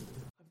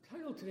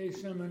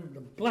today's sermon, the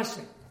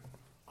blessing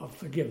of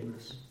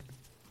forgiveness.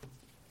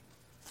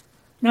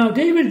 Now,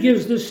 David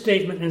gives this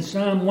statement in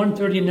Psalm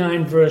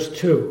 139, verse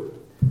 2.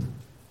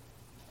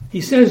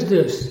 He says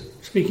this,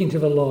 speaking to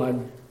the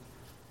Lord,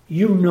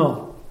 you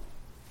know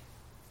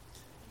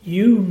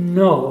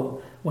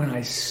when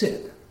I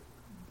sit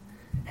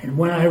and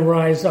when I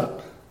rise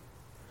up.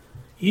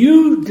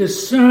 You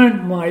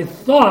discern my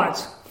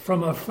thoughts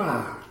from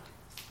afar.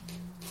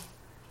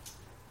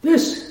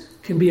 This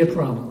can be a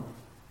problem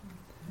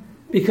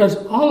because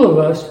all of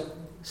us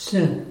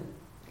sin,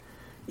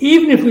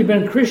 even if we've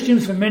been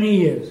Christians for many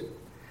years.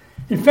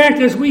 In fact,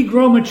 as we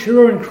grow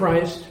mature in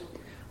Christ,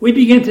 we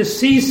begin to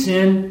see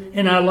sin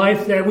in our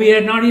life that we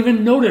had not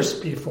even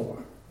noticed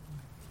before.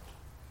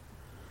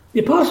 The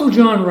Apostle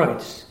John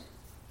writes,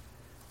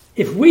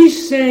 if we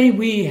say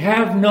we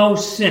have no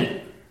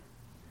sin,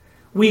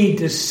 we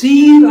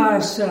deceive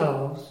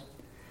ourselves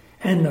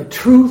and the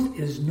truth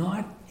is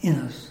not in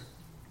us.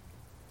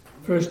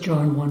 1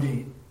 John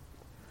 1:8.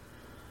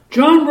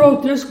 John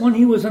wrote this when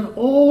he was an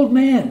old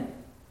man,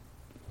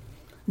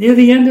 near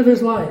the end of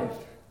his life,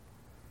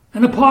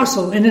 an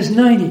apostle in his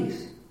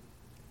 90s.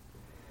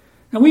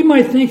 Now we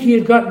might think he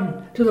had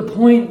gotten to the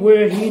point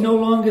where he no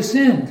longer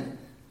sinned.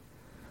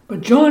 But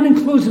John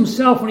includes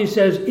himself when he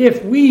says,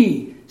 if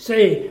we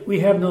say we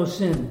have no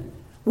sin,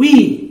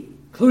 we,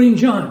 including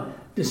John,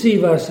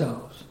 deceive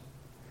ourselves.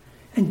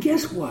 And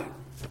guess what?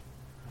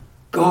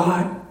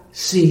 God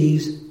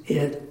sees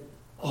it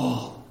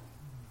all.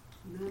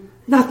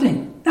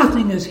 Nothing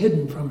is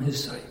hidden from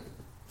his sight.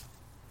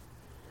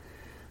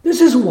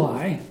 This is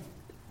why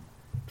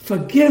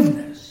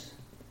forgiveness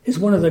is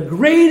one of the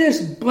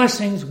greatest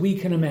blessings we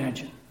can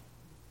imagine.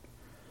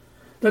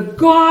 The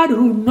God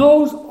who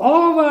knows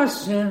all of our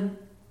sin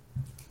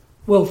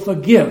will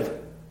forgive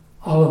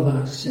all of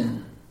our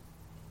sin.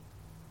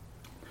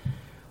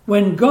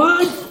 When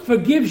God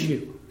forgives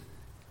you,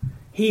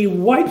 he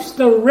wipes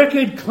the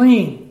record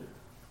clean.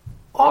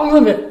 All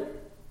of it.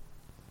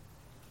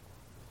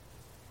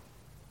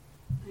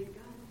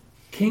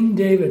 King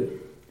David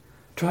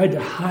tried to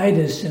hide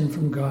his sin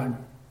from God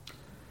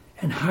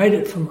and hide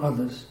it from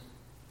others.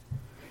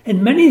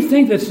 And many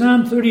think that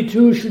Psalm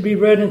 32 should be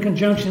read in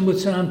conjunction with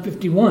Psalm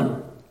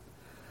 51,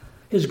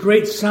 his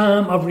great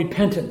psalm of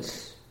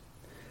repentance,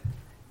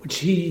 which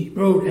he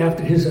wrote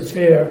after his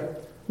affair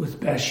with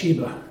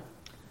Bathsheba,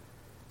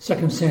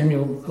 2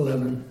 Samuel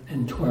 11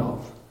 and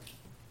 12.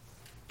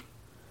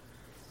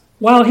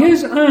 While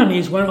his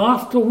armies went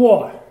off to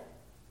war,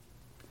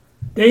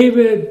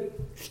 David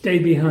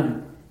stayed behind.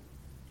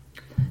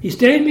 He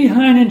stayed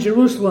behind in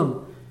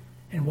Jerusalem,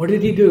 and what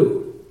did he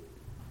do?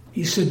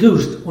 He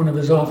seduced one of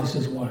his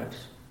officers' wives.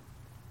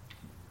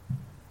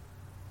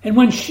 And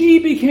when she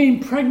became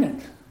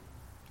pregnant,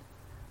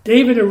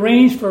 David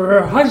arranged for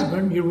her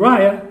husband,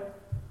 Uriah,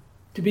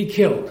 to be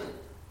killed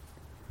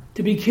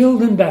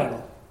in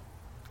battle.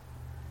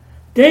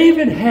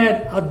 David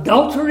had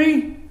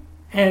adultery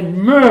and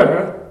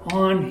murder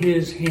on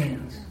his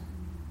hands.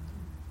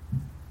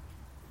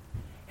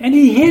 And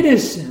he hid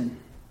his sin.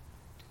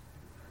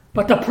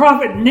 But the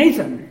prophet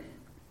Nathan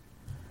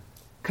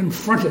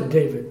confronted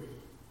David.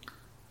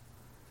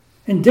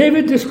 And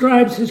David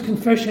describes his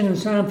confession in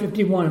Psalm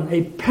 51,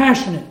 a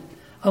passionate,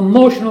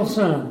 emotional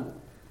psalm.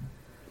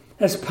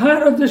 As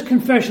part of this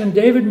confession,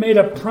 David made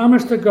a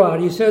promise to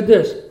God. He said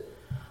this,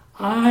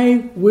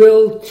 I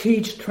will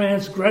teach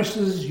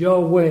transgressors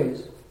your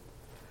ways,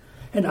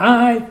 and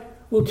I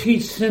will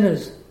teach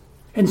sinners.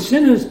 And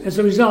sinners, as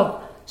a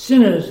result,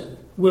 sinners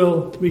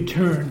will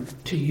return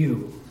to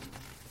you.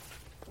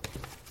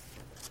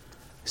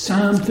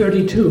 Psalm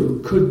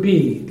 32 could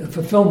be the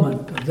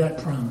fulfillment of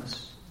that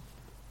promise.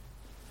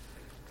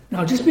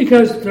 Now, just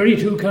because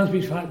 32 comes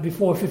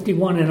before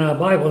 51 in our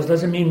Bibles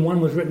doesn't mean one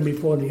was written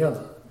before the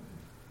other.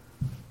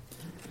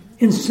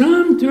 In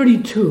Psalm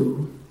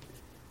 32,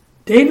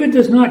 David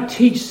does not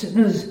teach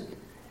sinners,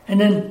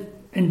 and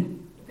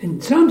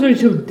in Psalm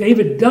 32,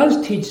 David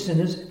does teach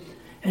sinners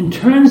and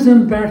turns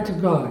them back to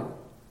God.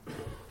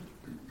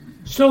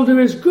 So there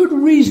is good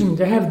reason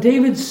to have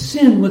David's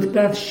sin with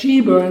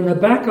Bathsheba in the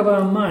back of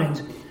our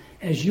minds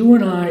as you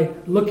and I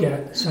look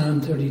at Psalm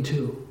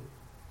 32.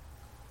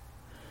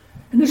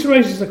 And this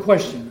raises a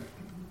question.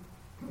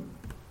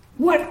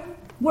 What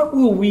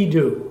will we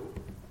do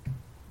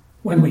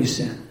when we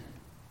sin?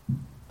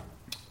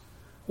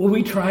 Will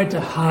we try to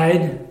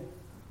hide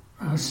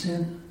our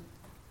sin?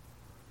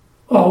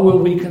 Or will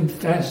we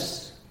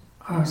confess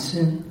our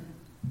sin?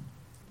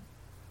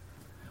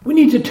 We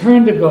need to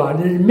turn to God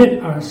and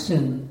admit our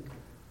sin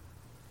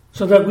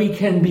so that we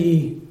can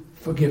be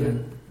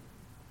forgiven.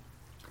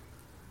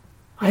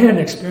 I had an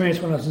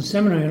experience when I was in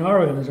seminary in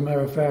Oregon, as a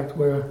matter of fact,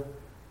 where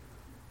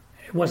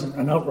it wasn't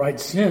an outright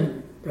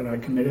sin that I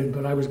committed,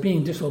 but I was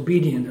being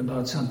disobedient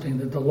about something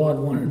that the Lord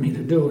wanted me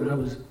to do, and I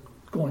was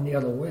going the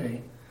other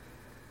way.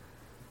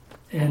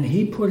 And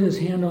he put his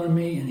hand on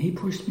me, and he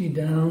pushed me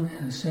down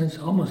in a sense,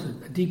 almost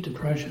a deep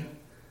depression.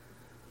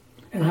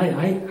 And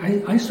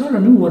I sort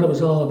of knew what it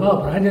was all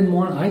about, but I didn't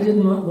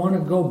want to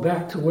go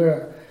back to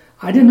where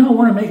I did not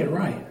want to make it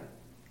right.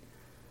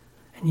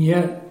 And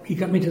yet, he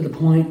got me to the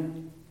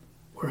point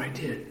where I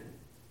did.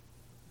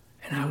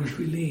 And I was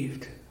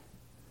relieved.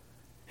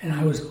 And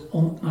I was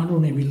not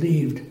only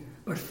relieved,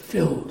 but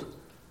filled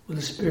with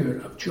a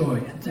spirit of joy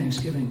and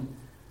thanksgiving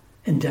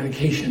and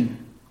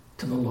dedication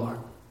to the Lord.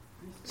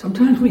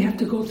 Sometimes we have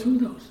to go through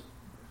those.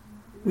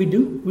 We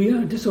do. We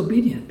are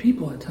disobedient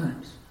people at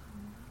times.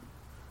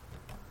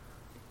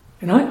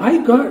 And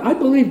I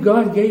believe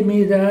God gave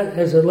me that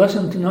as a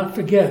lesson to not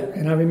forget.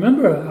 And I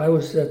remember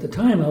at the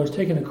time I was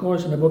taking a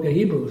course in the book of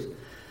Hebrews.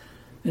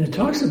 And it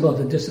talks about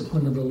the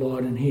discipline of the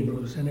Lord in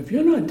Hebrews. And if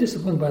you're not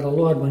disciplined by the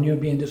Lord when you're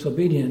being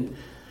disobedient,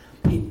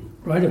 the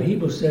writer of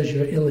Hebrews says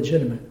you're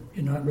illegitimate.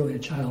 You're not really a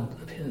child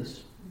of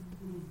his.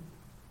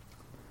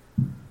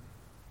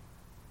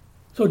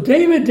 So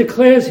David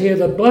declares here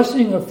the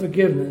blessing of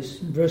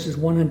forgiveness in verses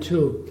 1 and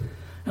 2.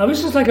 Now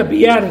this is like a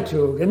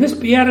beatitude, and this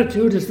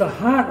beatitude is the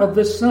heart of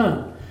this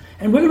psalm.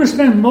 And we're going to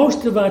spend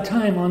most of our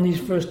time on these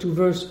first two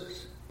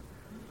verses.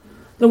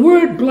 The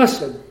word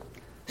blessed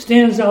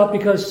stands out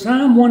because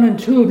Psalm 1 and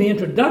 2, the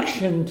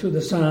introduction to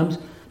the Psalms,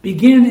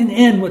 begin and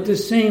end with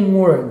this same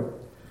word.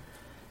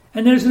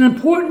 And there's an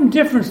important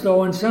difference,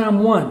 though, in Psalm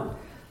 1.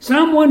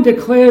 Psalm 1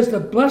 declares the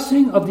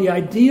blessing of the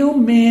ideal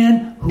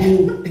man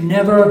who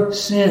never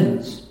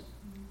sins.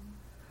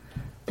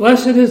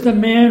 Blessed is the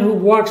man who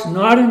walks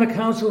not in the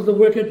counsel of the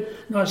wicked,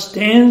 nor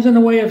stands in the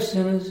way of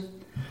sinners,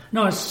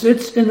 nor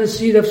sits in the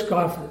seat of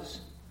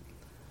scoffers.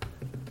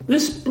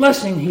 This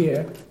blessing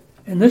here,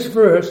 in this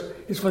verse,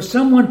 is for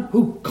someone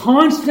who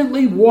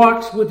constantly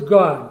walks with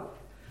God,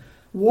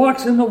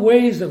 walks in the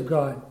ways of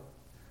God,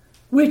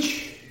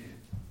 which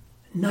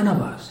none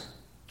of us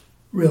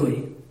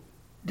really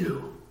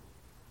do.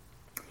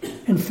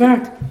 In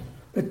fact,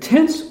 the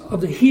tense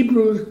of the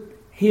Hebrew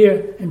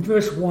here in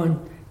verse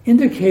 1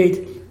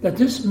 indicate that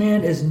this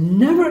man is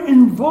never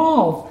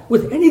involved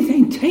with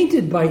anything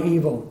tainted by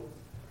evil.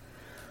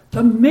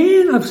 The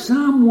man of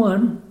Psalm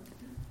 1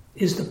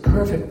 is the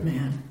perfect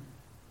man,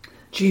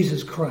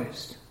 Jesus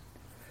Christ.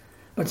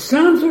 But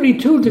Psalm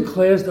 32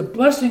 declares the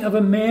blessing of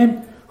a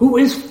man who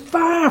is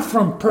far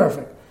from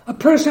perfect, a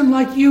person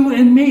like you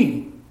and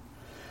me.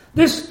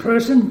 This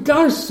person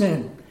does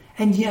sin,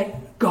 and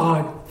yet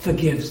God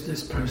forgives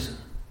this person.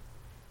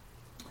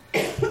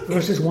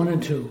 Verses 1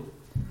 and 2.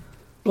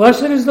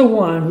 Blessed is the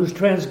one whose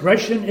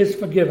transgression is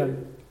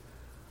forgiven,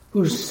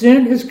 whose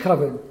sin is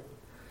covered.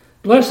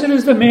 Blessed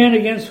is the man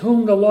against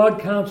whom the Lord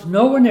counts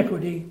no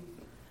iniquity,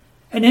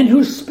 and in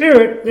whose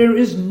spirit there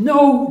is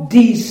no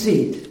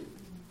deceit.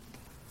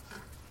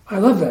 I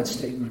love that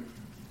statement.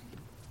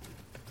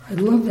 I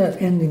love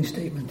that ending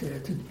statement there,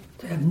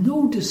 to have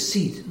no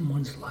deceit in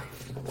one's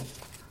life.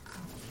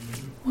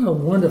 What a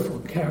wonderful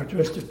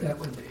characteristic that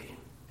would be.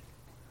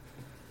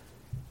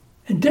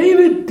 And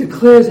David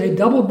declares a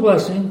double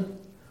blessing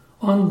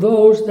on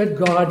those that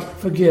God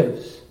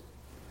forgives.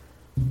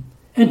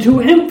 And to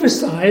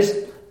emphasize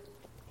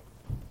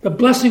the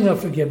blessing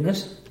of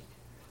forgiveness,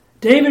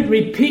 David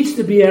repeats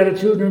the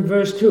beatitude in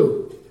verse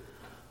 2.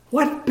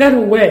 What better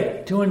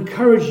way to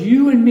encourage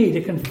you and me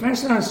to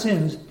confess our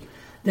sins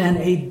than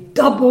a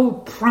double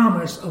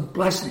promise of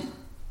blessing?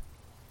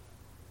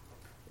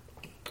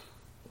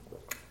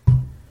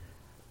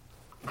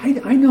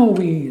 I know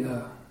we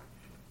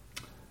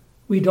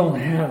don't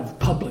have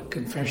public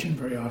confession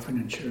very often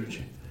in church.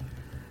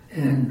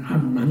 And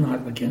I'm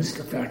not against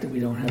the fact that we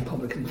don't have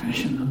public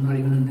confession. I'm not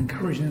even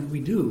encouraging that we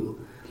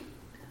do.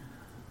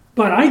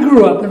 But I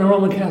grew up in a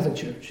Roman Catholic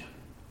church.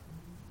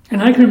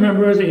 And I can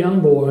remember as a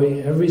young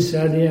boy, every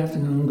Saturday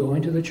afternoon,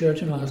 going to the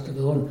church in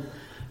Osterville and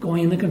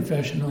going in the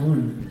confessional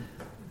and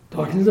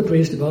talking to the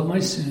priest about my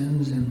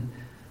sins and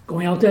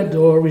going out that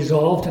door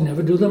resolved to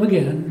never do them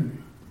again.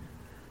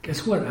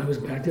 Guess what? I was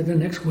back there the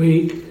next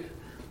week,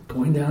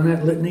 going down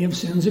that litany of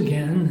sins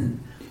again,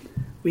 and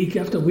week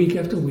after week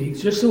after week,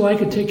 just so I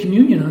could take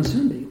communion on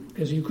Sunday.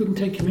 Because you couldn't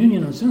take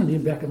communion on Sunday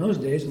back in those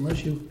days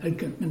unless you had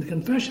been to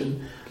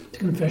confession to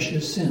confess your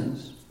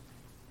sins.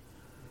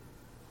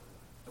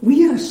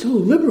 We are so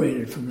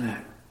liberated from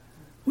that.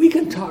 We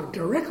can talk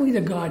directly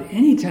to God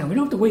anytime. We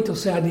don't have to wait till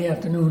Saturday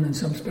afternoon in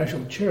some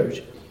special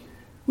church.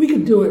 We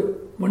can do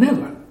it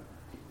whenever.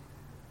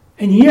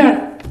 And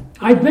yet,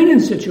 I've been in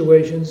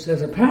situations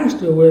as a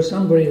pastor where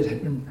somebody has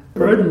been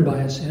burdened by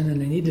a sin and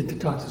they needed to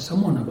talk to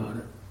someone about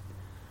it.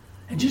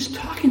 And just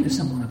talking to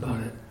someone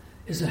about it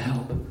is a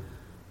help.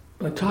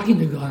 But talking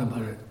to God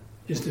about it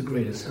is the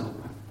greatest help.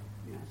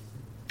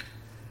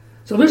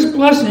 So this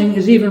blessing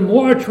is even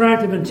more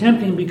attractive and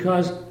tempting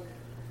because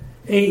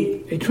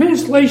a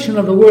translation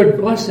of the word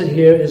blessed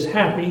here is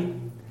happy.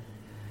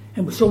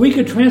 And so we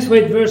could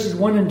translate verses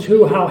 1 and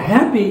 2, how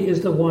happy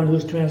is the one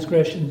whose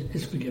transgression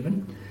is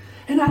forgiven.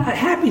 And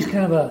happy is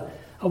kind of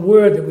a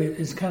word that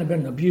has kind of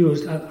been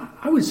abused.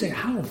 I would say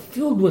how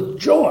filled with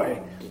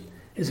joy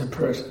is a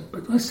person.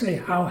 But let's say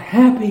how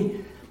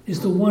happy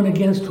is the one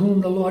against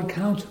whom the Lord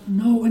counts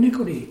no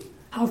iniquity.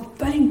 How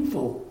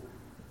thankful.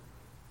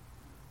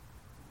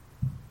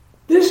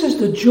 This is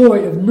the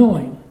joy of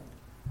knowing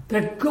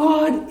that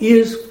God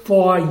is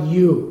for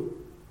you.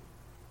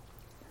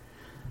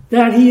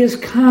 That He is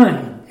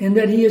kind in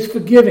that he is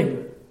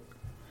forgiving.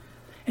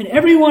 And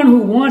everyone who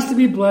wants to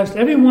be blessed,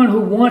 everyone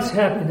who wants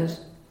happiness,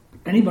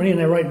 anybody in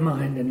their right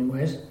mind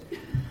anyways,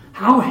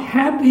 how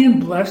happy and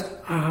blessed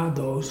are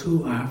those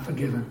who are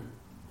forgiven.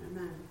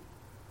 Amen.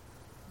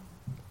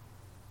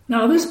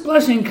 Now this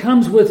blessing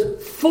comes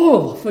with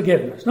full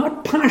forgiveness,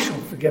 not partial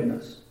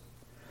forgiveness.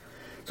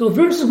 So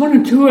verses 1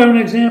 and 2 are an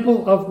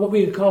example of what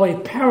we call a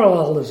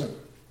parallelism.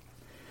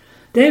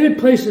 David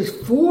places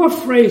 4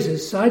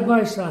 phrases side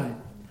by side.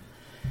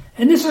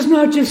 And this is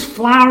not just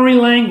flowery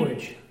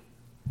language.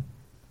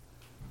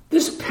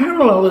 This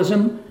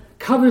parallelism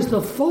covers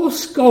the full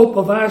scope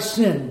of our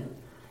sin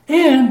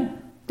and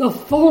the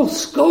full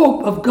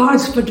scope of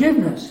God's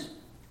forgiveness.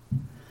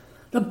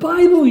 The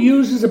Bible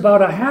uses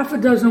about a half a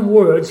dozen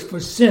words for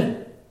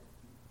sin.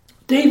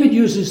 David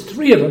uses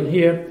 3 of them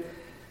here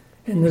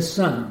in this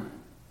psalm.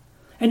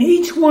 And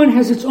each one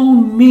has its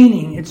own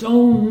meaning, its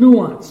own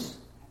nuance.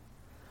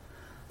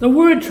 The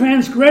word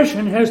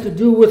transgression has to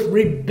do with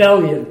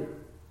rebellion.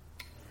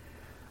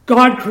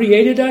 God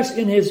created us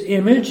in his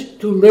image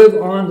to live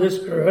on this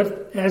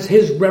earth as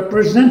his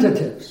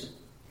representatives.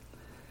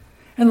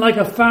 And like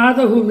a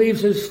father who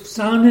leaves his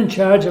son in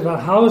charge of a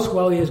house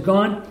while he is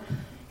gone,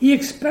 he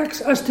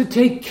expects us to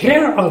take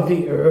care of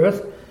the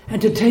earth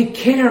and to take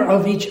care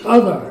of each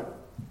other.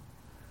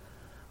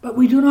 But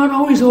we do not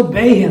always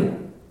obey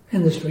him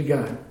in this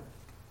regard.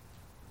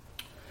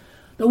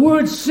 The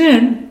word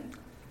sin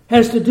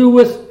has to do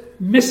with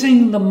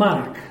missing the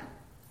mark.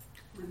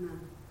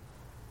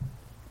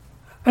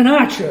 An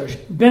archer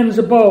bends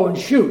a bow and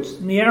shoots,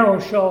 and the arrow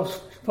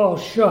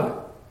falls short.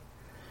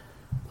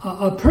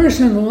 A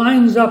person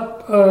lines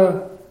up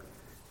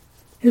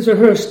his or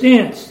her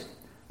stance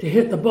to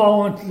hit the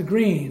ball onto the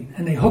green,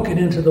 and they hook it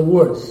into the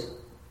woods.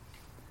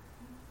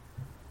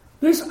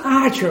 This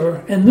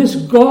archer and this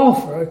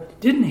golfer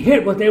didn't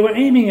hit what they were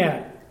aiming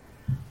at.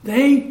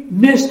 They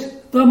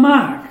missed the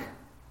mark.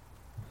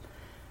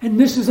 And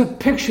this is a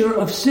picture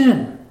of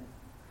sin.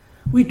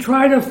 We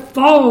try to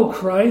follow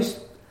Christ,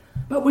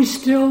 but we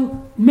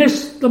still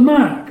miss the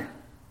mark.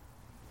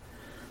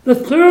 The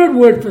third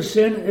word for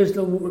sin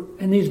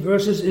in these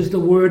verses is the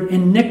word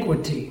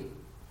iniquity.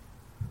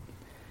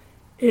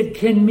 It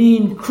can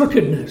mean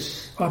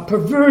crookedness or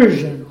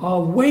perversion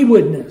or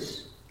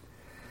waywardness.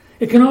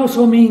 It can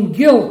also mean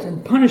guilt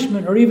and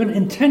punishment or even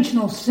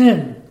intentional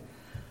sin.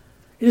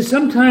 It is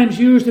sometimes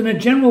used in a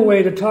general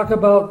way to talk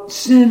about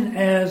sin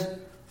as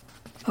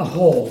a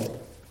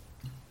whole.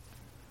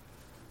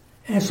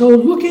 And so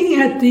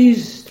looking at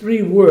these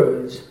 3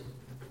 words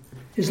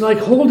is like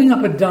holding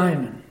up a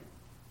diamond.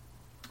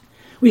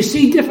 We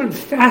see different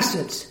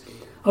facets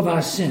of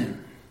our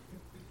sin.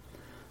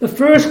 The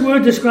first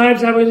word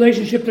describes our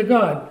relationship to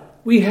God.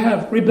 We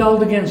have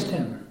rebelled against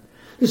him.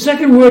 The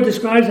second word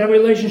describes our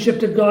relationship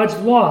to God's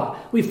law.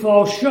 We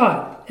fall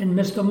short and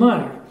miss the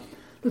mark.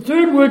 The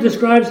third word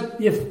describes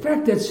the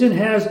effect that sin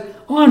has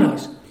on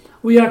us.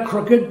 We are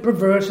crooked,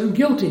 perverse, and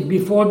guilty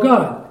before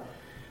God.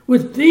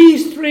 With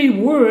these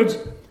 3 words,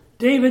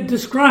 David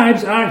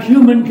describes our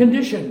human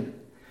condition.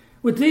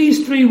 With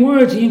these 3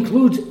 words, he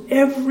includes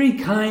every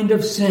kind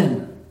of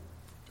sin.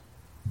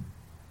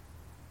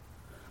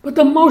 But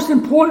the most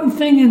important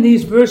thing in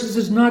these verses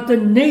is not the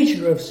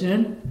nature of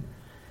sin.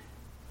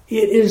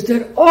 It is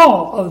that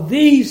all of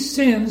these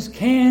sins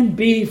can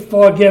be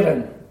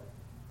forgiven.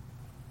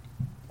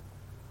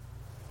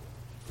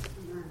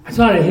 I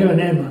thought I'd hear an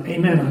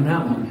amen on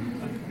that one.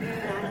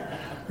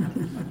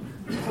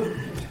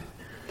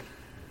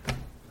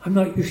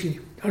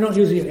 I don't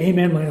usually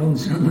amen my own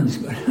sermons,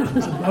 but I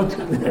was about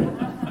to then.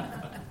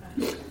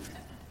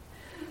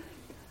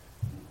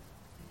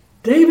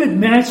 David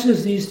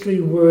matches these 3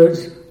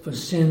 words for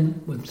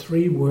sin with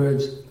 3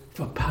 words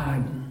for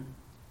pardon.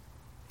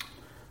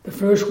 The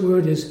first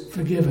word is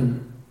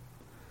forgiven.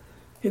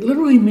 It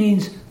literally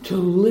means to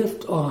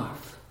lift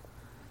off,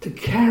 to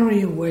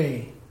carry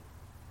away.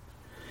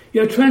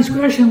 Your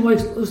transgression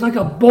was like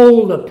a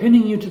boulder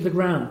pinning you to the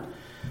ground.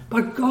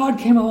 But God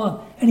came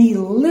along and he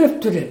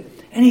lifted it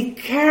and he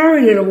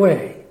carried it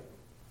away.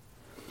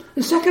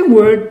 The second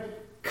word,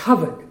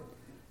 covered,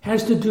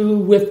 has to do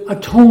with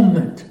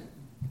atonement.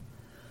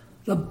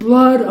 The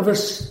blood of a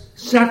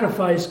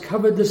sacrifice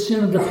covered the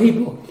sin of the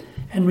people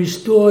and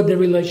restored their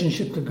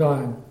relationship to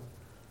God.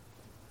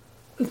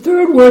 The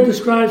third word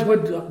describes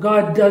what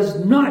God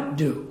does not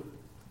do.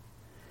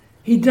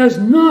 He does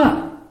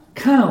not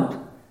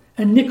count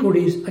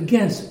iniquities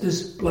against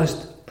this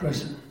blessed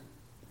person.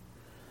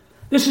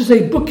 This is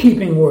a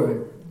bookkeeping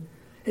word.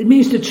 It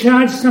means to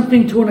charge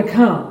something to an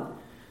account.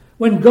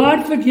 When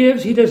God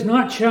forgives, he does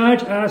not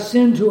charge our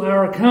sin to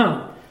our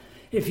account.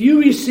 If you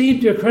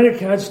received your credit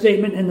card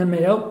statement in the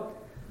mail,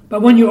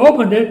 but when you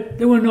opened it,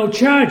 there were no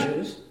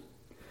charges,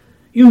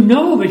 you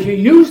know that you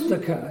used the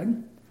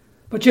card,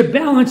 but your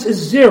balance is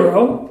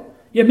 0,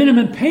 your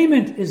minimum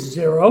payment is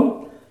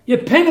 0, your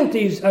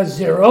penalties are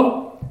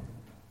 0.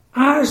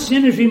 Our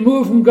sin is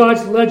removed from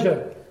God's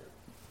ledger.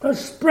 The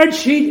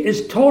spreadsheet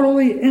is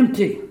totally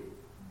empty.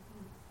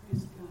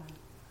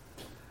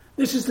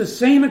 This is the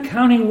same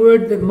accounting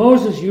word that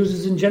Moses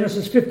uses in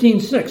Genesis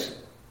 15:6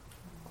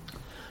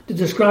 to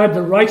describe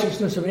the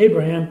righteousness of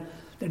Abraham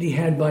that he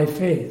had by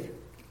faith.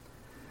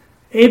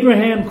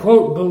 Abraham,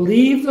 quote,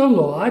 believed the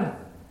Lord,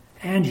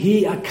 and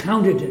he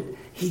accounted it.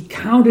 He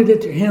counted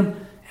it to him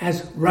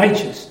as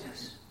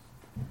righteousness.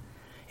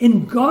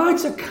 In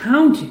God's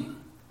accounting,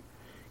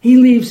 he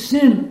leaves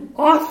sin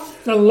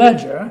off the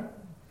ledger,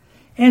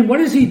 and what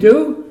does he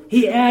do?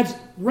 He adds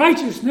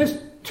righteousness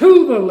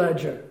to the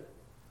ledger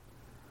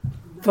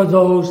for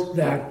those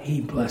that he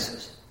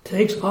blesses.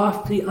 Takes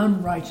off the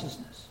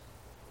unrighteousness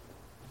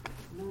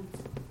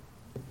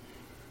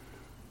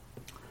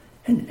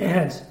and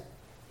adds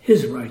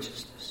his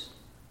righteousness.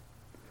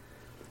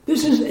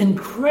 This is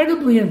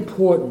incredibly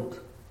important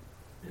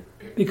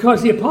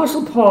because the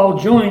Apostle Paul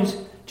joins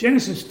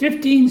Genesis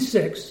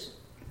 15:6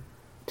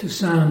 to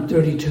Psalm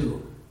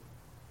 32.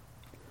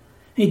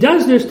 He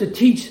does this to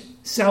teach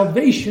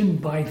salvation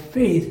by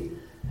faith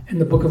in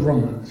the book of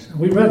Romans.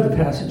 We read the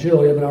passage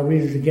earlier, but I'll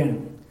read it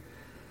again.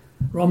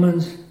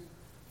 Romans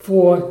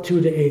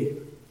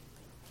 4:2-8.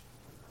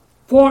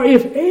 For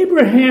if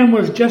Abraham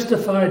was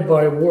justified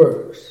by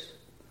works,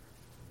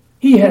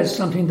 he has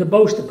something to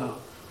boast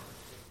about,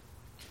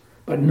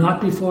 but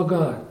not before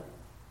God.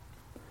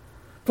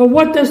 For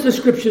what does the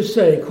scripture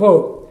say?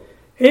 Quote,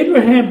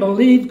 Abraham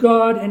believed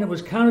God, and it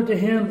was counted to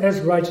him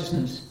as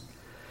righteousness.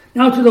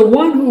 Now to the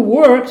one who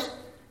works,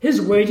 his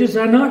wages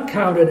are not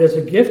counted as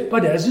a gift,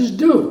 but as his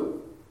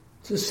due.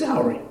 It's a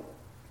salary.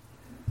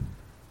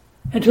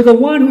 And to the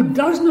one who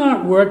does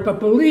not work,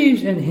 but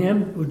believes in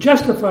him who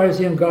justifies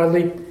the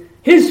ungodly,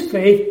 his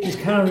faith is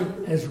counted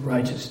as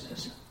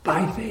righteousness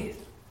by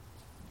faith.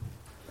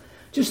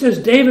 Just as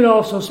David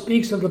also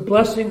speaks of the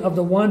blessing of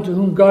the one to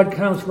whom God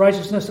counts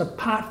righteousness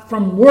apart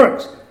from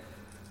works.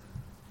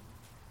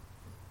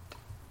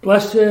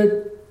 Blessed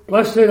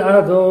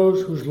are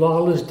those whose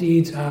lawless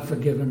deeds are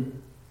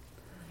forgiven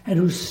and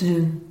whose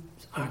sins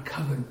are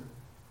covered.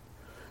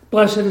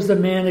 Blessed is the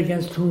man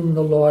against whom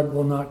the Lord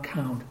will not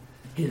count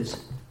his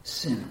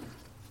sin.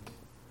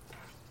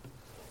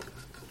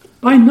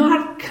 By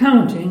not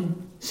counting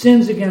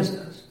sins against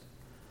us,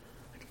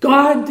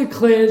 God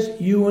declares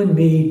you and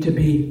me to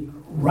be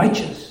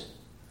righteous,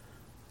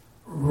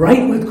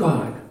 right with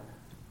God,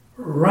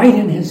 right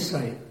in his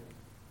sight.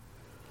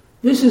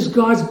 This is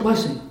God's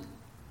blessing.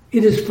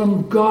 It is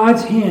from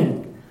God's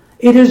hand.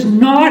 It is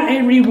not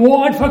a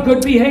reward for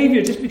good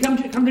behavior. Just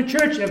come to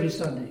church every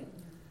Sunday.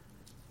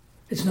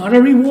 It's not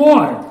a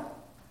reward.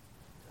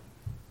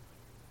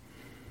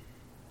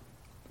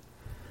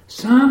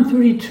 Psalm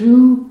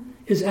 32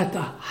 is at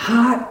the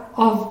heart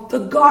of the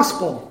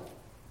gospel.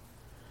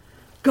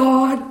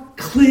 God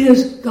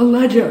clears the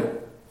ledger.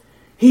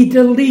 He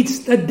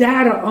deletes the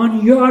data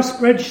on your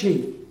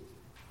spreadsheet.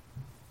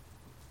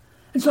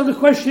 And so the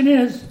question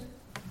is,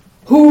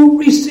 who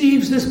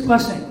receives this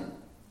blessing?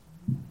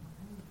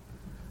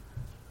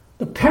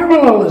 The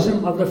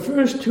parallelism of the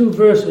first two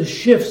verses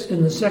shifts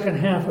in the second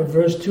half of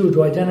verse 2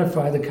 to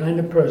identify the kind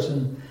of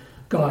person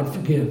God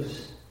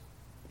forgives.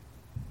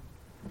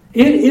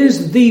 It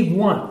is the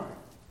one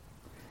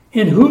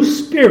in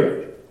whose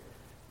spirit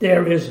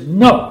there is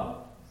no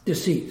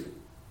deceit.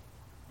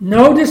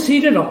 No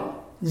deceit at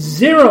all.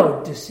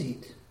 Zero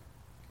deceit.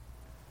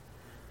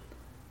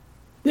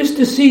 This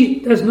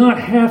deceit does not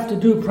have to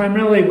do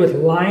primarily with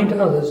lying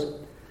to others.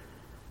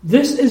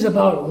 This is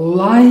about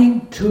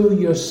lying to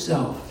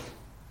yourself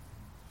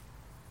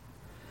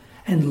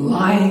and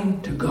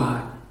lying to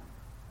God.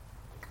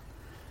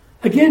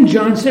 Again,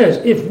 John says,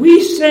 if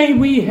we say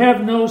we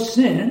have no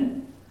sin,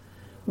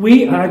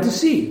 we are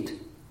deceived.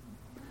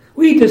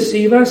 We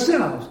deceive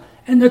ourselves,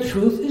 and the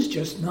truth is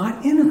just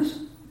not in us.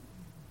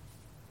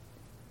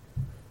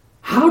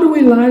 How do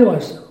we lie to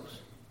ourselves?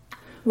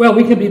 Well,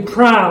 we can be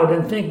proud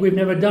and think we've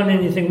never done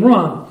anything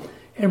wrong.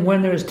 And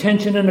when there's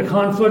tension in a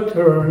conflict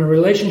or in a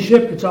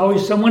relationship, it's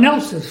always someone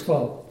else's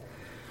fault.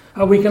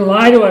 We can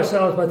lie to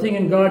ourselves by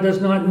thinking God does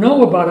not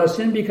know about our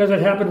sin because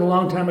it happened a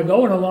long time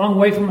ago and a long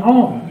way from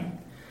home.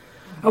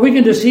 We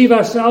can deceive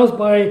ourselves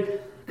by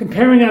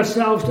comparing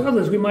ourselves to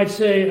others. We might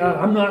say,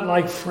 I'm not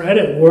like Fred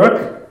at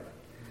work.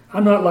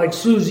 I'm not like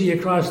Susie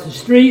across the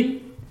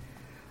street.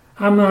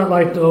 I'm not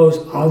like those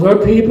other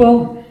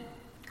people.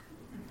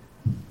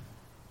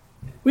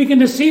 We can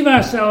deceive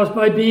ourselves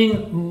by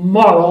being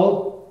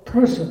moral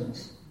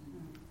persons.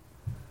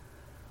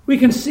 We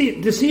can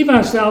deceive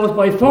ourselves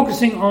by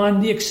focusing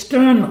on the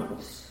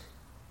externals.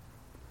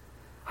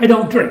 I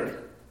don't drink.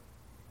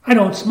 I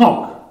don't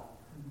smoke.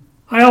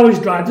 I always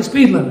drive the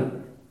speed limit.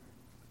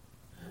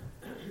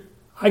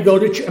 I go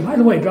to church. By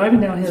the way, driving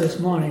down here this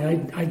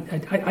morning,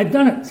 I've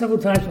done it several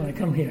times when I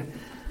come here.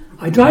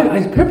 I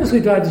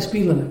purposely drive the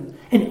speed limit,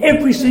 and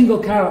every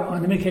single car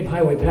on the Mid-Cape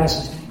Highway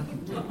passes me.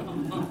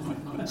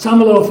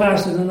 Some a little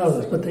faster than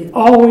others, but they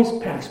always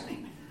pass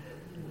me.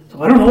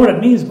 So I don't know what it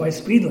means by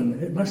speed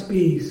limit. It must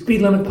be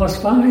speed limit plus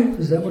 5.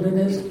 Is that what it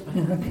is?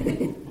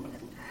 Okay.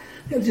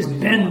 They'll just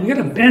bend. We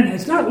got to bend.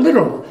 It's not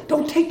literal.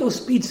 Don't take those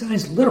speed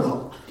signs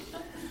literal.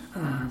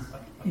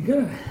 You got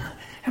to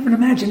have an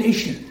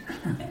imagination.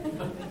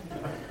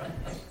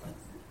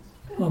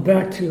 Well,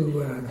 back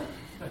to...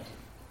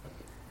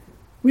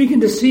 we can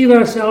deceive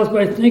ourselves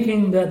by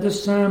thinking that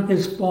this psalm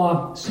is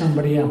for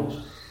somebody else.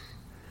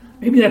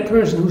 Maybe that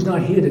person who's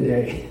not here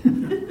today.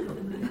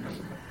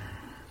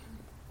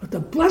 But the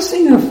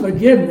blessing of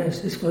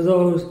forgiveness is for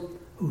those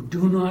who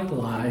do not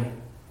lie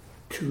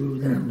to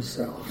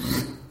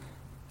themselves.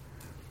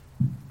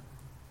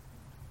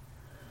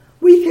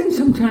 We can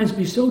sometimes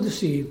be so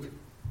deceived,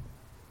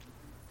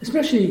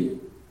 especially,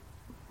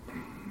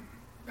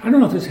 I don't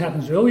know if this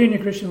happens early in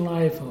your Christian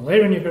life or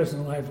later in your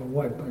Christian life or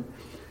what, but it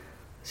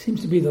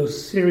seems to be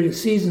those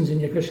serious seasons in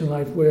your Christian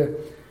life where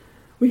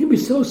we can be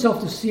so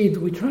self-deceived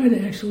that we try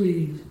to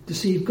actually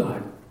deceive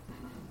God.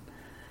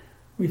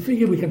 We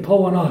figure we can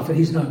pull one off that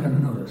he's not going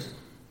to notice.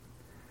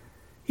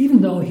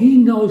 Even though he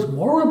knows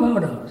more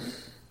about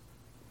us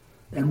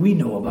than we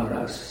know about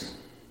us.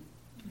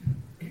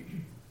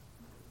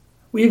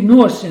 We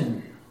ignore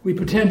sin. We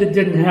pretend it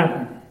didn't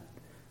happen.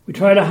 We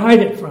try to hide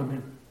it from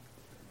him.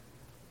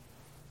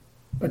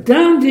 But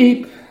down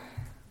deep,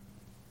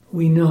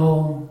 we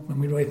know, when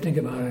we really think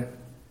about it,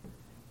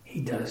 he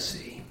does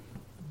see.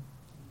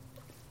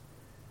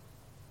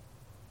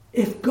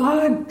 If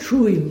God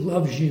truly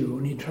loves you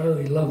and he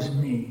truly loves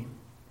me,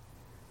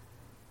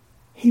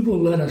 he will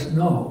let us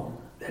know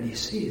that he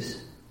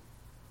sees.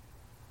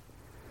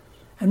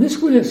 And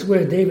this is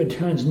where David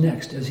turns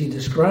next as he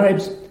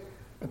describes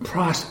the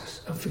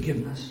process of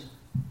forgiveness.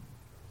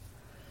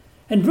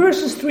 In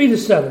verses 3 to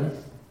 7,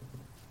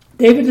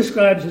 David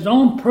describes his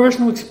own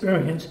personal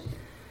experience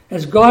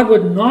as God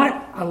would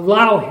not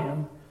allow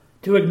him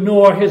to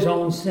ignore his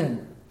own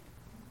sin.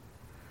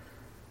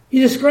 He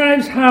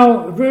describes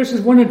how verses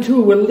 1 and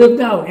 2 were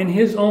lived out in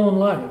his own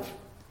life.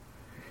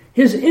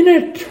 His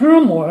inner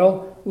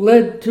turmoil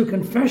led to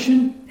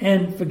confession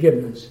and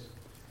forgiveness.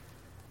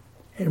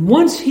 And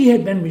once he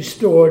had been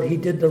restored, he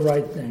did the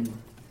right thing.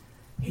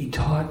 He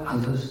taught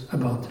others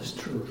about this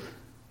truth.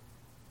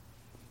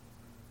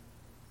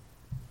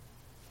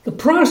 The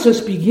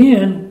process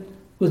began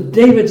with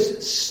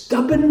David's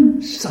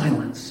stubborn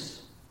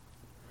silence.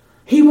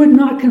 He would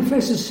not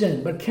confess his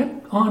sin, but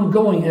kept on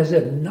going as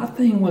if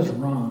nothing was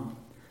wrong.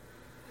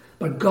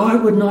 But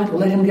God would not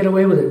let him get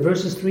away with it.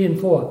 Verses 3 and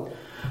 4.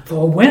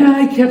 For when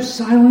I kept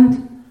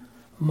silent,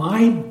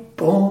 my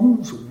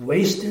bones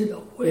wasted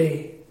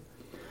away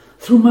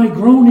through my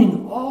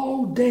groaning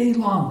all day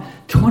long,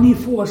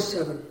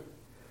 24/7.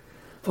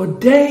 For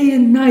day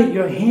and night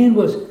your hand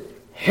was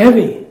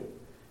heavy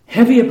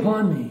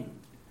upon me.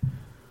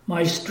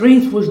 My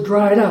strength was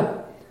dried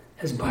up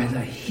as by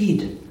the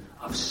heat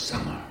of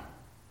summer.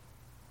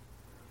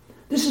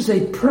 This is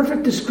a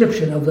perfect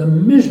description of the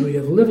misery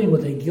of living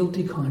with a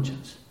guilty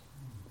conscience.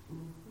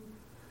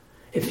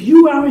 If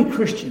you are a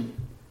Christian,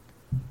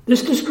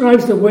 this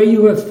describes the way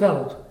you have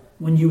felt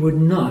when you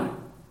would not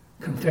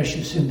confess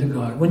your sin to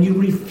God, when you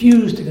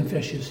refuse to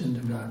confess your sin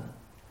to God.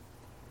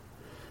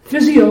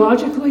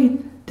 Physiologically,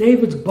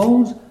 David's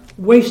bones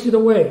wasted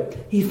away.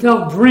 He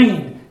felt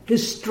drained.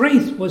 His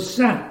strength was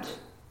sapped.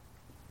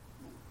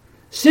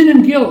 Sin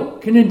and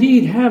guilt can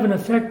indeed have an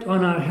effect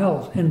on our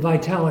health and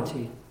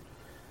vitality.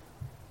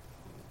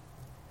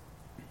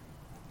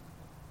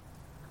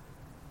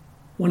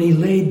 When he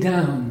laid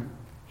down,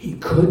 he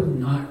could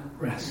not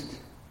rest.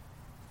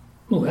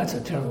 Oh, that's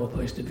a terrible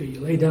place to be. You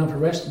lay down for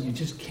rest and you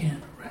just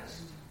can't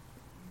rest.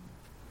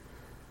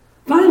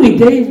 Finally,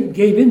 David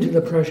gave in to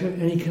the pressure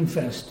and he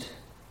confessed.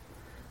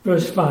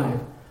 Verse 5,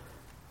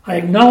 I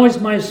acknowledged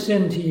my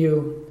sin to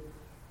you.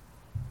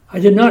 I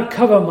did not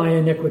cover my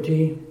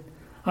iniquity.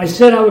 I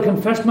said I would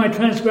confess my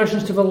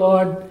transgressions to the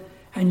Lord,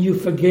 and you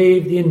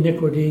forgave the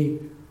iniquity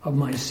of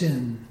my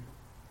sin.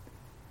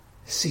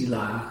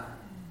 Selah.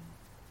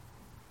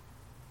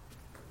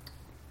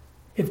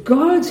 If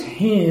God's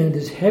hand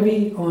is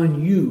heavy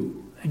on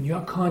you and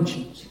your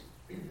conscience,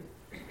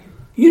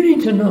 you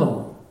need to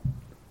know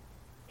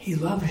he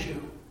loves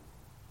you.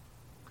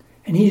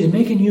 And he is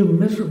making you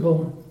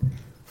miserable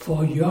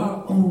for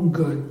your own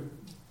good.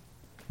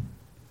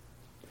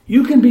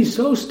 You can be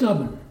so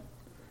stubborn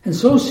and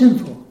so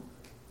sinful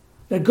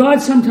that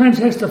God sometimes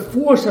has to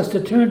force us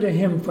to turn to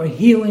him for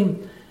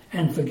healing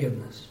and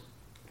forgiveness.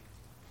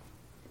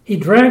 He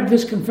dragged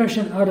this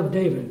confession out of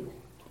David.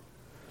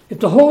 If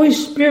the Holy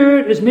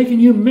Spirit is making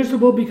you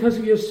miserable because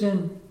of your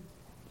sin,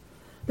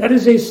 that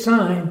is a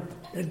sign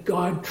that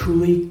God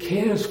truly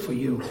cares for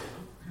you.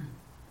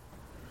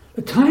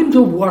 The time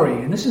to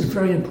worry, and this is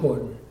very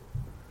important,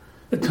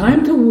 the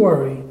time to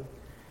worry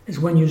is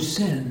when you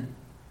sin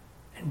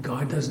and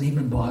God doesn't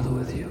even bother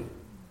with you.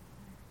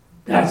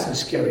 That's a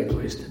scary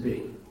place to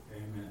be.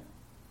 Amen.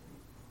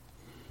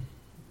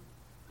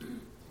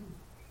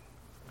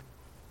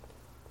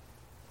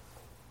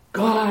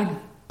 God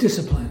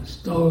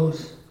disciplines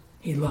those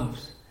he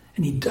loves,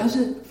 and he does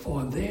it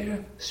for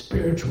their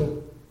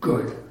spiritual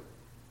good.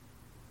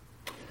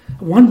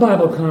 One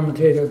Bible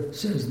commentator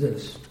says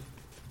this: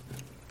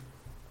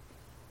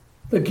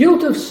 the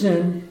guilt of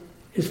sin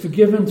is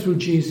forgiven through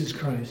Jesus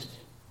Christ.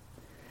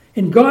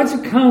 In God's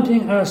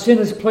accounting, our sin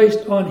is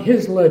placed on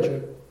his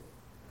ledger.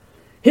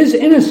 His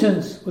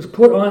innocence was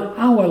put on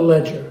our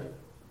ledger.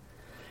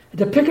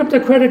 To pick up the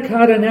credit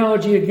card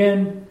analogy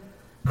again,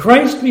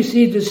 Christ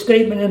received his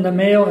statement in the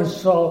mail and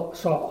saw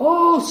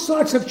all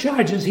sorts of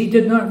charges he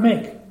did not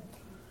make.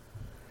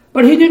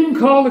 But he didn't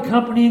call the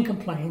company and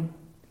complain.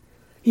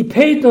 He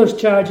paid those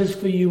charges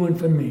for you and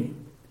for me.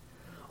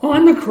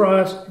 On the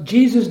cross,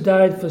 Jesus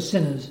died for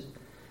sinners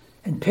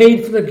and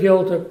paid for the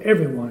guilt of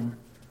everyone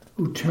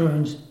who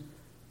turns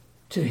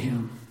to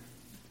him.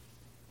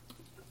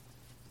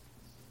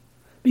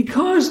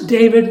 Because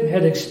David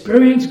had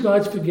experienced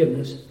God's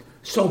forgiveness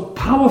so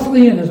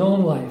powerfully in his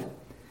own life,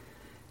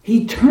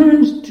 he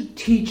turns to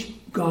teach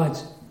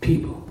God's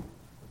people.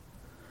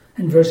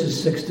 In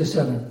verses 6 to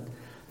 7.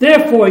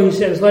 Therefore, he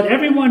says, let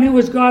everyone who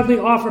is godly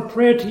offer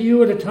prayer to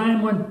you at a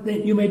time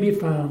when you may be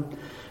found.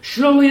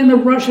 Surely in the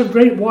rush of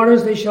great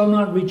waters they shall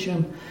not reach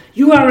him.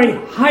 You are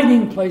a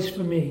hiding place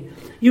for me.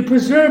 You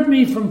preserve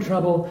me from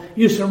trouble.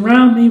 You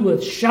surround me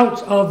with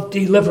shouts of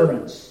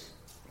deliverance.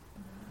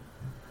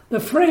 The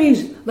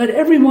phrase, let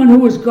everyone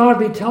who is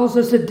godly, tells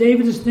us that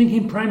David is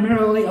thinking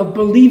primarily of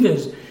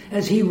believers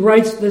as he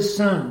writes this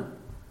psalm.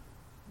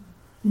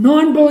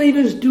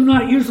 Non-believers do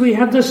not usually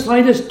have the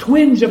slightest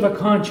twinge of a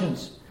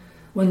conscience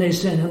when they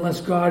sin,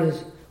 unless God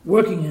is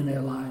working in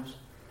their lives.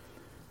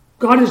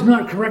 God is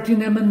not correcting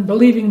them and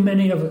leading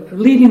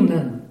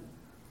them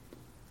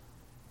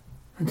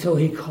until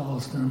he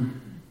calls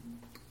them.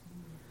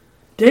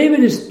 David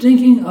is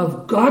thinking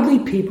of godly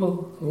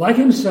people like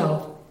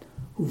himself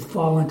who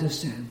fall into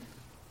sin.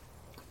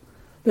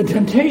 The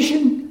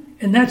temptation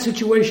in that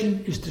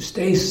situation is to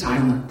stay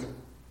silent.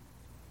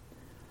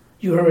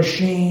 You are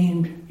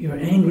ashamed, you're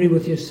angry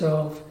with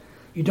yourself,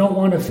 you don't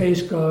want to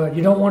face God,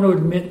 you don't want to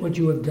admit what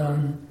you have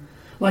done.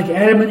 Like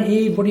Adam and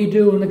Eve, what do you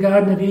do in the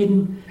Garden of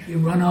Eden? You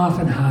run off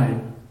and hide.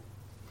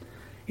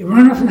 You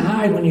run off and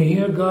hide when you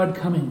hear God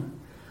coming,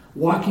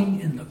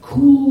 walking in the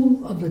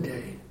cool of the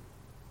day.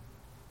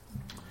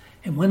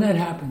 And when that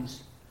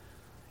happens,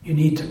 you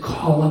need to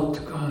call out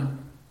to God.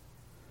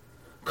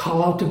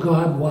 Call out to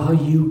God while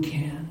you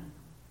can.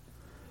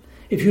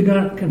 If you do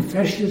not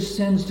confess your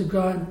sins to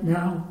God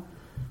now,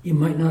 you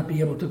might not be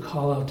able to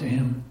call out to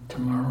him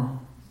tomorrow.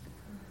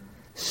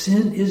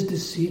 Sin is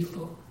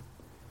deceitful.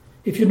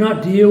 If you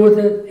not deal with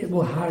it, it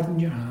will harden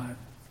your heart.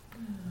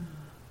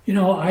 You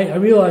know, I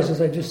realize as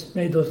I just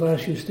made those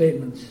last few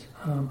statements,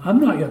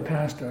 I'm not your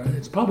pastor.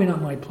 It's probably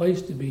not my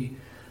place to be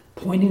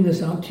pointing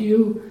this out to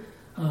you,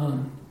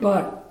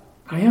 but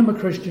I am a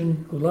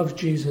Christian who loves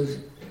Jesus,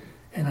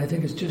 and I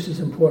think it's just as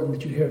important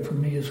that you hear it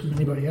from me as from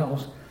anybody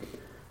else.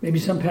 Maybe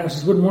some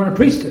pastors wouldn't want to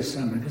preach this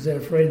sermon because they're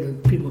afraid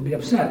that people will be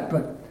upset,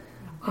 but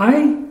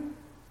I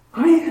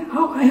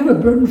have a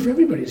burden for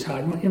everybody's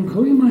heart,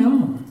 including my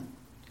own.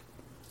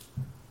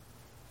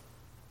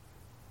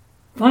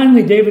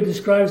 Finally, David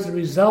describes the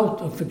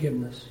result of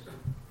forgiveness.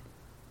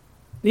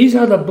 These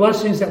are the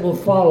blessings that will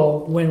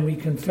follow when we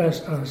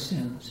confess our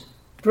sins.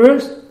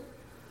 First,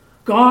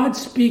 God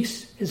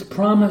speaks his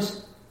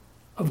promise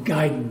of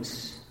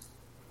guidance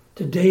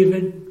to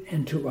David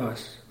and to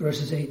us.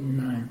 Verses 8 and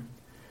 9.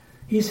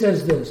 He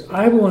says this,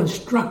 I will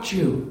instruct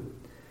you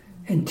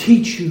and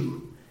teach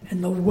you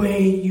in the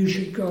way you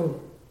should go.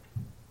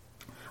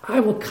 I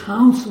will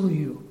counsel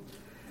you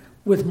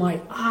with my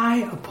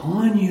eye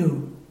upon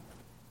you.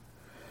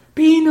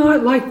 Be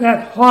not like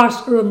that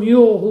horse or a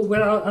mule who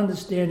without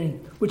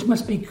understanding, which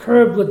must be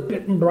curbed with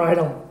bit and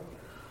bridle,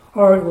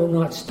 or it will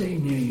not stay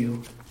near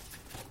you.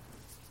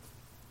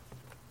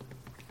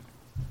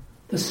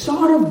 The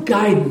sort of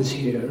guidance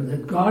here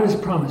that God is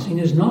promising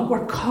is not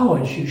what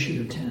college you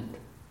should attend.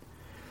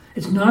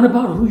 It's not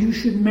about who you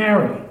should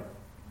marry,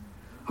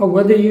 or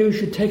whether you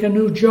should take a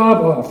new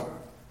job offer,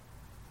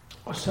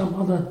 or some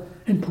other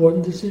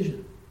important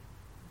decision.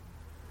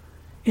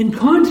 In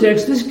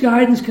context, this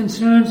guidance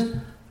concerns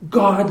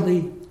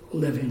godly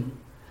living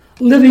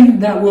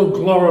that will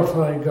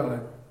glorify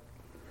God.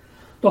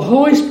 The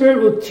Holy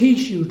Spirit will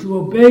teach you to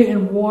obey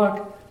and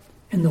walk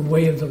in the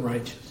way of the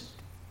righteous.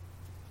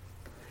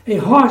 A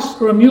horse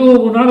or a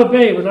mule will not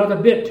obey without a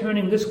bit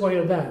turning this way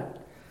or that.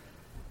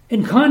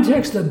 In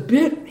context, the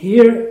bit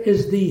here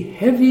is the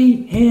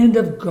heavy hand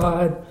of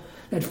God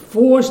that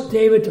forced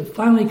David to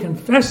finally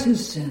confess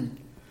his sin.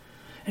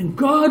 And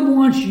God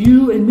wants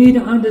you and me to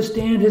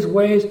understand his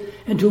ways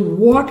and to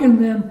walk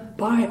in them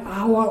by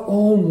our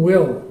own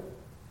will.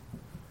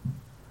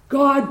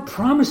 God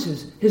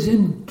promises his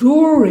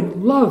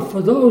enduring love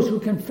for those who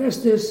confess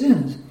their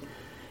sins.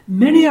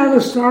 Many are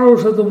the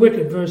sorrows of the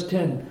wicked, verse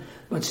 10,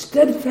 but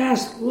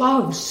steadfast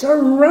love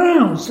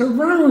surrounds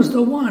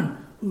the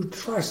one who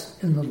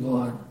trusts in the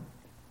Lord.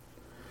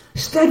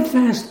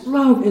 Steadfast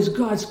love is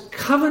God's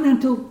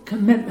covenantal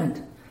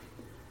commitment.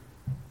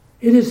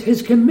 It is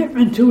his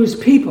commitment to his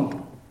people.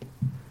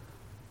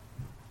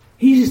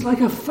 He's like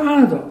a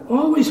father,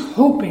 always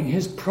hoping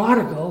his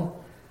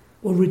prodigal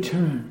will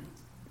return.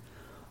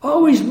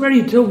 Always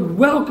ready to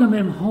welcome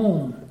him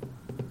home.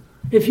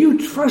 If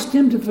you trust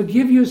him to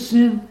forgive your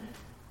sin,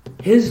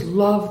 his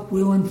love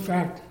will in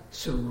fact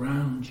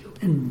surround you,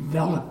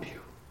 envelop you.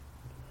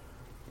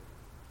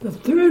 The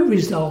third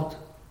result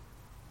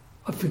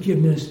of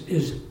forgiveness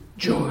is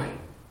joy.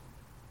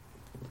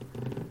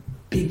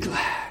 Be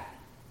glad.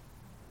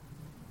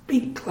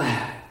 Be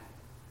glad.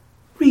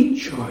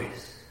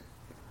 Rejoice,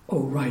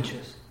 O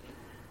righteous,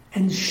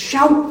 and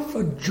shout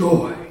for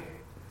joy,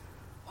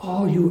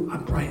 all you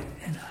upright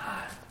in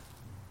heart.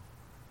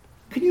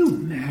 Can you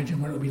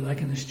imagine what it would be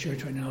like in this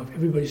church right now if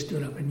everybody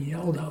stood up and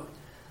yelled out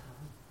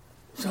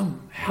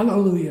some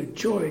hallelujah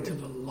joy to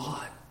the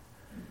Lord?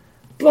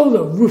 Blow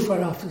the roof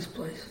right off this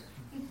place.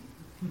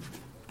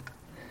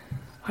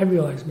 I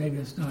realize maybe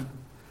it's not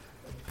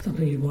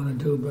something you'd want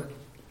to do, but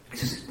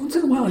once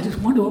in a while I just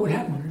wonder what would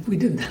happen if we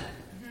did that.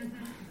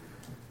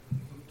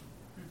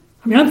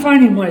 I mean, I'm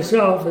finding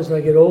myself, as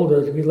I get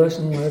older, to be less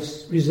and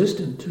less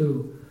resistant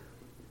to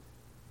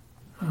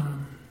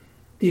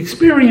the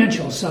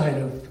experiential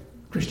side of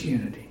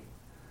Christianity.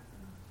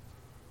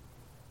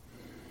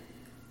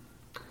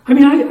 I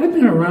mean, I've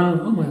been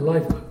around all my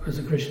life as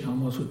a Christian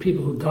almost with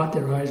people who dot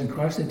their I's and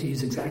cross their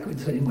T's exactly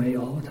the same way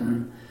all the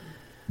time.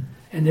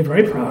 And they're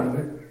very proud of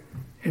it.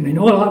 And they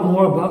know a lot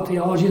more about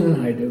theology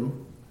than I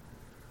do.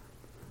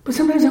 But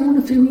sometimes I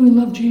wonder if they really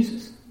love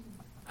Jesus.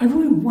 I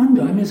really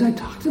wonder. I mean, as I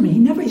talk to him,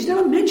 he's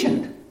never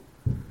mentioned.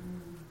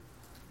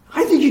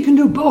 I think you can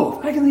do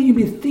both. I think you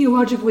can be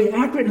theologically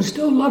accurate and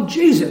still love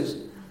Jesus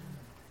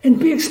and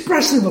be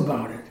expressive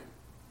about it.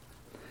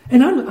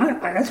 And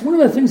that's one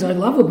of the things I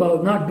love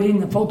about not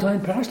being a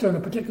full-time pastor in a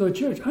particular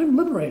church. I'm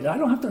liberated. I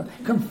don't have to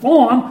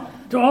conform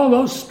to all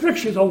those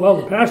strictures. Oh, well,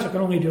 the pastor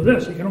can only do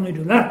this. He can only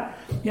do that.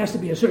 He has to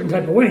be a certain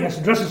type of way. He has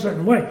to dress a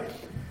certain way.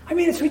 I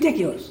mean, it's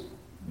ridiculous.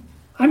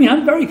 I mean,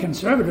 I'm very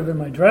conservative in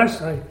my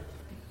dress.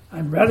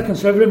 I'm rather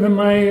conservative in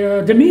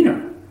my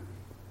demeanor.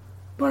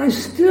 But I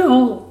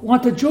still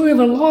want the joy of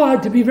the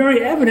Lord to be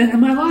very evident in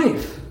my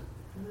life.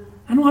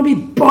 I don't want to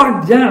be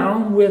bogged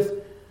down with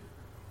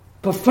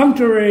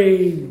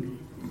perfunctory,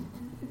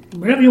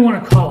 whatever you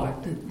want to call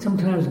it, that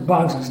sometimes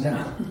bogs us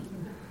down.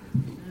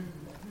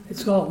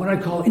 It's all what I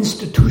call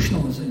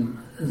institutionalism.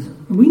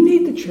 We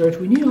need the church,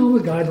 we need all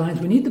the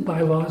guidelines, we need the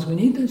bylaws, we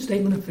need the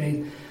statement of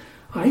faith.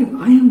 I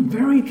am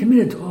very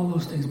committed to all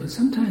those things, but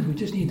sometimes we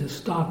just need to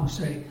stop and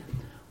say,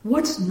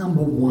 what's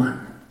number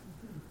one?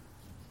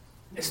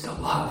 It's the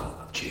love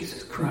of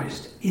Jesus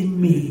Christ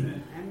in me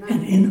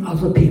and in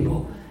other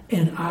people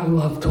and our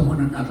love to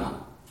one another.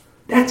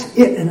 That's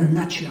it in a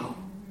nutshell.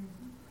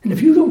 And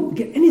if you don't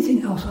get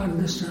anything else out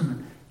of this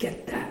sermon,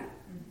 get that.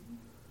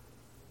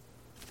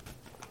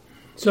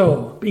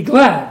 So, be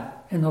glad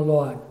in the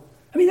Lord.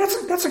 I mean,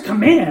 that's a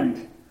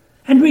command.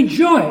 And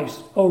rejoice,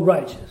 O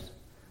righteous.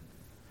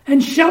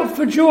 And shout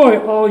for joy,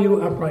 all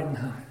you upright in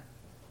heart.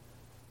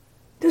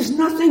 There's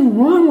nothing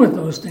wrong with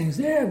those things.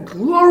 They're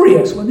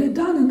glorious when they're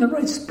done in the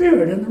right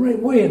spirit, in the right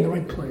way, in the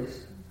right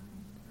place.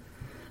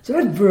 So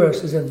that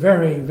verse is a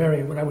very,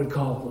 very, what I would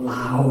call,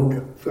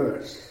 loud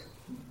verse.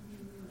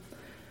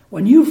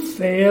 When you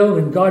fail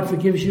and God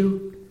forgives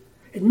you,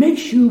 it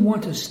makes you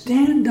want to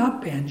stand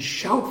up and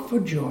shout for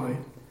joy.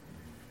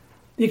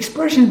 The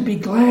expression, be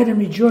glad and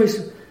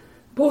rejoice,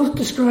 both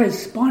describe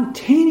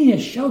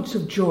spontaneous shouts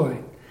of joy.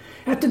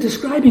 After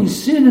describing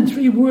sin in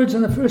 3 words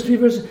in the first 3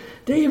 verses,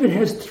 David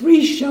has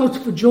 3 shouts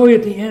for joy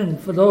at the end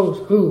for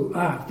those who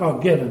are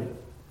forgiven.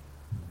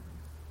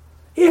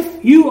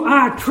 If you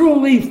are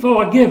truly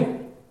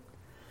forgiven,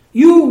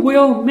 you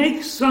will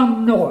make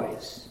some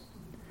noise.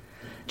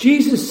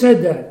 Jesus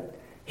said that.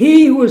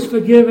 He who is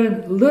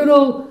forgiven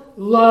little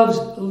loves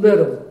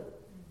little.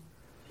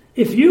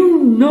 If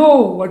you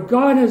know what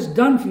God has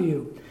done for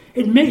you,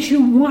 it makes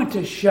you want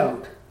to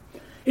shout.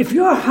 If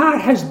your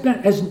heart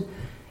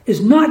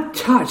is not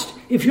touched,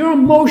 if your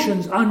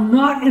emotions are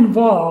not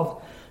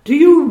involved, do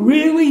you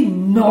really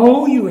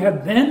know you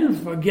have been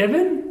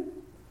forgiven?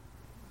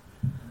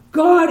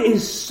 God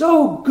is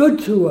so good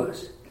to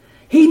us.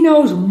 He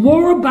knows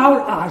more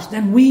about us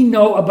than we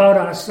know about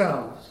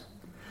ourselves.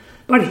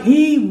 But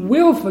He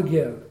will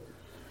forgive.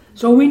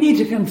 So we need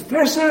to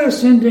confess our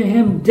sin to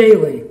Him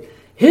daily.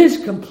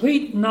 His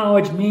complete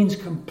knowledge means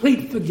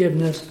complete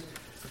forgiveness.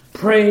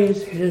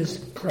 Praise His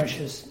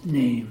precious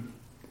name.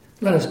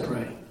 Let us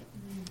pray.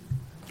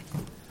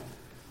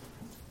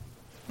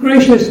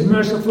 Gracious,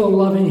 merciful,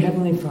 loving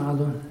Heavenly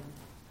Father,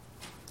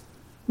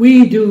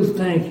 we do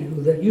thank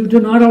you that you do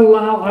not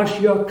allow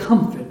us your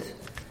comfort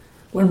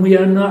when we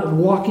are not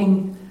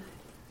walking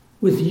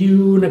with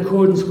you in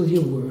accordance with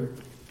your word.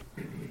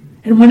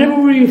 And whenever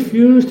we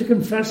refuse to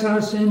confess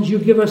our sins, you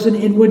give us an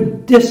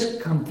inward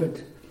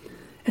discomfort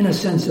and a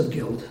sense of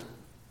guilt.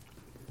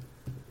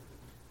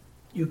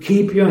 You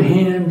keep your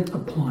hand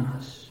upon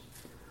us.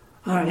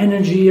 Our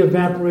energy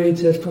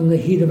evaporates as from the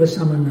heat of a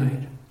summer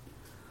night.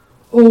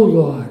 O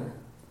Lord,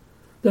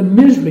 the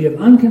misery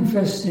of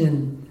unconfessed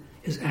sin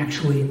is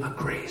actually a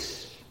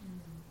grace.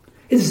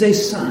 It is a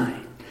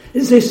sign. It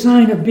is a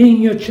sign of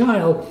being your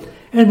child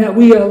and that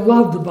we are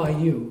loved by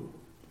you.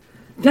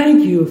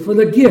 Thank you for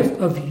the gift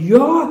of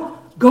your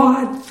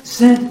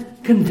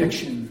God-sent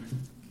conviction.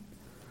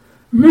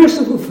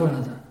 Merciful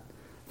Father,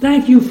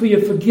 thank you for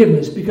your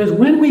forgiveness, because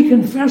when we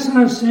confess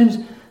our sins,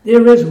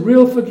 there is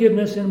real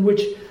forgiveness in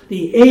which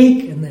the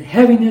ache and the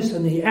heaviness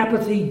and the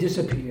apathy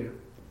disappear.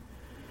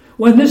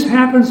 When this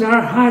happens,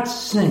 our hearts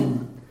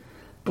sing.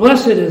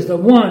 Blessed is the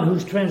one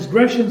whose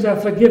transgressions are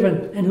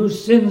forgiven and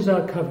whose sins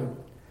are covered.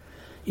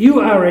 You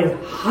are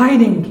a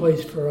hiding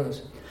place for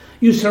us.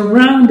 You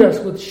surround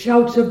us with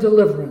shouts of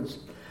deliverance.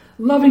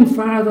 Loving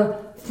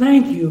Father,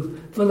 thank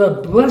you for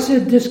the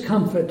blessed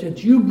discomfort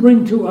that you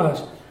bring to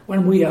us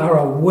when we are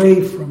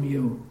away from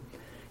you.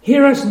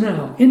 Hear us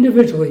now,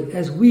 individually,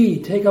 as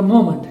we take a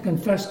moment to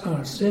confess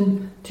our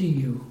sin to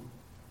you.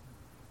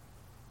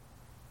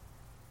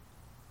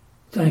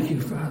 Thank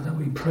you, Father.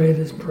 We pray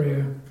this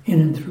prayer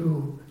in and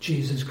through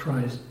Jesus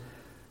Christ,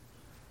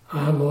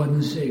 our Lord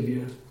and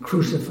Savior,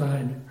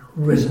 crucified,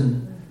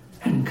 risen,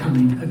 and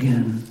coming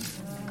again.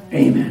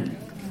 Amen.